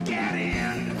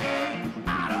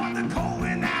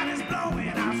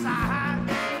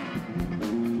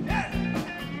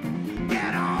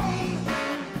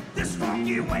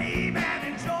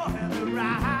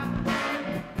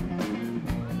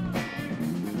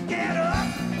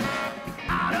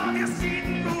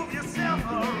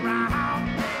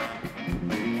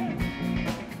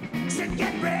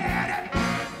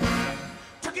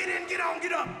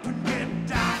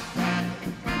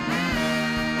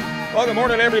Well, good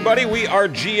morning, everybody. We are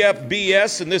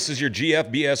GFBS, and this is your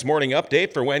GFBS morning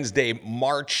update for Wednesday,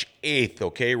 March 8th.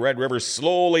 Okay, Red River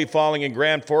slowly falling in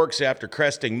Grand Forks after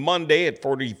cresting Monday at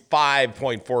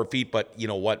 45.4 feet. But you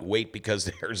know what? Wait, because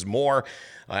there's more.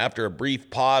 After a brief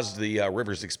pause, the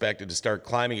river's expected to start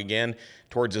climbing again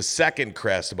towards a second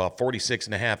crest, about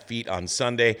 46.5 feet on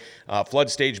Sunday.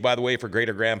 Flood stage, by the way, for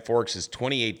Greater Grand Forks is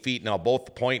 28 feet. Now, both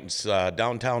the points,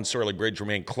 downtown Sorley Bridge,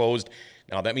 remain closed.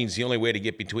 Now, that means the only way to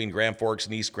get between Grand Forks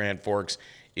and East Grand Forks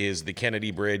is the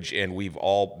Kennedy Bridge, and we've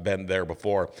all been there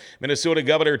before. Minnesota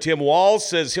Governor Tim Walz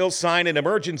says he'll sign an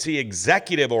emergency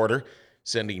executive order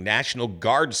sending National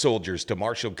Guard soldiers to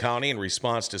Marshall County in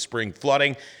response to spring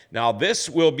flooding. Now, this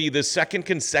will be the second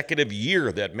consecutive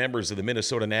year that members of the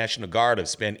Minnesota National Guard have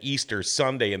spent Easter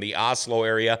Sunday in the Oslo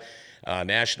area.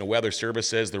 National Weather Service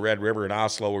says the Red River in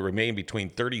Oslo will remain between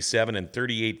 37 and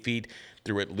 38 feet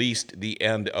through at least the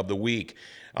end of the week.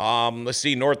 Let's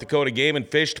see, North Dakota Game and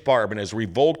Fish Department has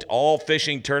revoked all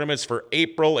fishing tournaments for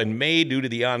April and May due to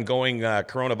the ongoing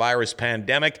coronavirus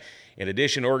pandemic. In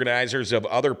addition, organizers of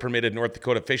other permitted North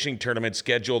Dakota fishing tournaments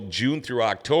scheduled June through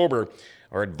October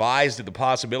are advised of the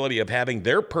possibility of having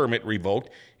their permit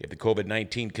revoked if the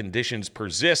COVID-19 conditions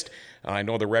persist. I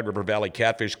know the Red River Valley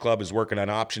Catfish Club is working on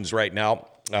options right now.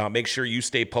 Make sure you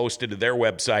stay posted to their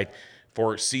website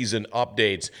for season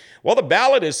updates. Well, the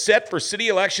ballot is set for city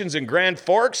elections in Grand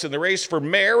Forks. In the race for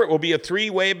mayor, it will be a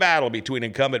three-way battle between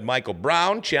incumbent Michael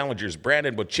Brown, challengers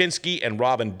Brandon Boczynski, and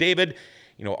Robin David.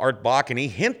 You know, Art Bakken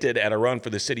hinted at a run for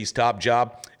the city's top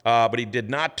job, but he did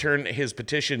not turn his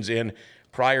petitions in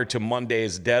prior to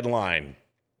Monday's deadline.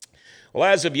 Well,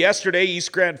 as of yesterday,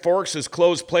 East Grand Forks has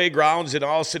closed playgrounds in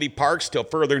all city parks till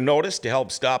further notice to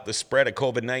help stop the spread of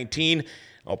COVID-19.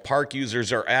 Now, park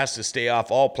users are asked to stay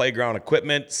off all playground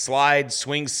equipment, slides,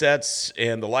 swing sets,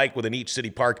 and the like within each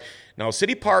city park. Now,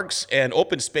 city parks and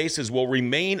open spaces will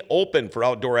remain open for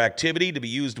outdoor activity to be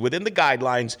used within the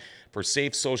guidelines for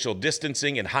safe social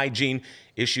distancing and hygiene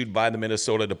issued by the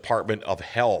Minnesota Department of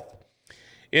Health.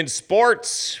 In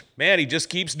sports, man, he just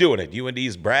keeps doing it.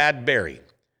 UND's Brad Berry,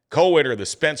 co-winner of the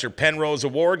Spencer Penrose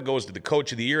Award, goes to the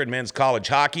Coach of the Year in men's college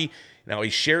hockey. Now, he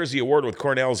shares the award with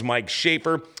Cornell's Mike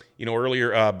Schaefer. You know,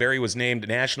 earlier, Berry was named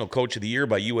National Coach of the Year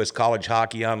by U.S. College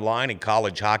Hockey Online and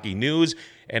College Hockey News,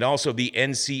 and also the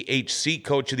NCHC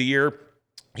Coach of the Year.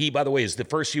 He, by the way, is the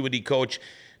first UND coach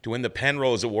to win the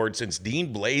Penrose Award since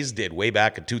Dean Blaze did way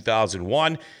back in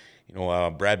 2001. You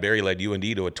know, Brad Berry led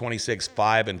UND to a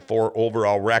 26-5-4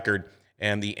 overall record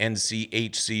and the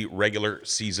NCHC regular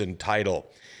season title.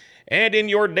 And in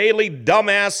your daily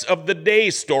dumbass of the day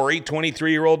story,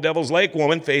 23-year-old Devils Lake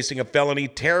woman facing a felony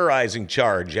terrorizing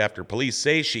charge after police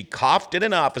say she coughed at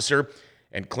an officer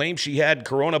and claimed she had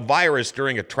coronavirus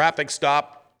during a traffic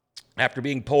stop. After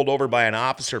being pulled over by an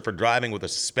officer for driving with a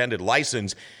suspended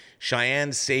license,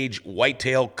 Cheyenne Sage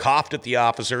Whitetail coughed at the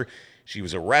officer. She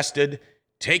was arrested,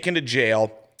 taken to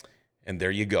jail, and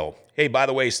there you go. Hey, by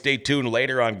the way, stay tuned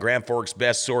later on Grand Forks'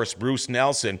 best source, Bruce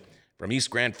Nelson from East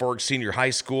Grand Forks Senior High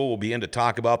School. We'll be in to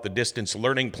talk about the distance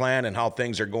learning plan and how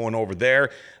things are going over there.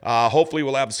 Hopefully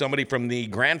we'll have somebody from the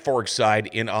Grand Forks side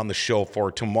in on the show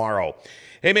for tomorrow.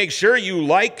 Hey, make sure you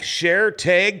like, share,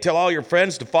 tag, tell all your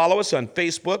friends to follow us on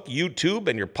Facebook, YouTube,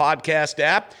 and your podcast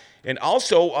app. And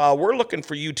also, we're looking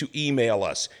for you to email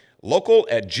us,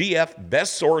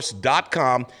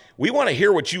 local@gfbestsource.com. We want to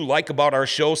hear what you like about our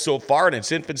show so far in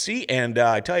its infancy. And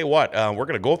I tell you what, we're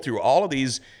going to go through all of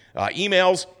these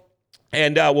emails.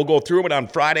 And we'll go through it on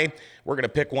Friday. We're going to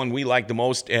pick one we like the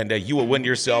most, and you will win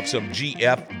yourself some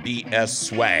GFBS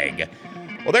swag.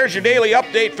 Well, there's your daily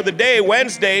update for the day,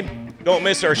 Wednesday. Don't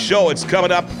miss our show. It's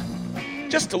coming up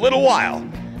just a little while.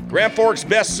 Grand Forks'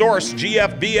 best source,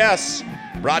 GFBS,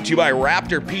 brought to you by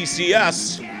Raptor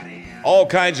PCS. All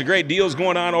kinds of great deals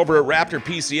going on over at Raptor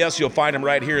PCS. You'll find them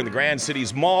right here in the Grand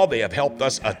Cities Mall. They have helped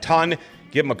us a ton.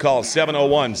 Give them a call,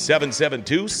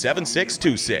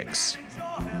 701-772-7626.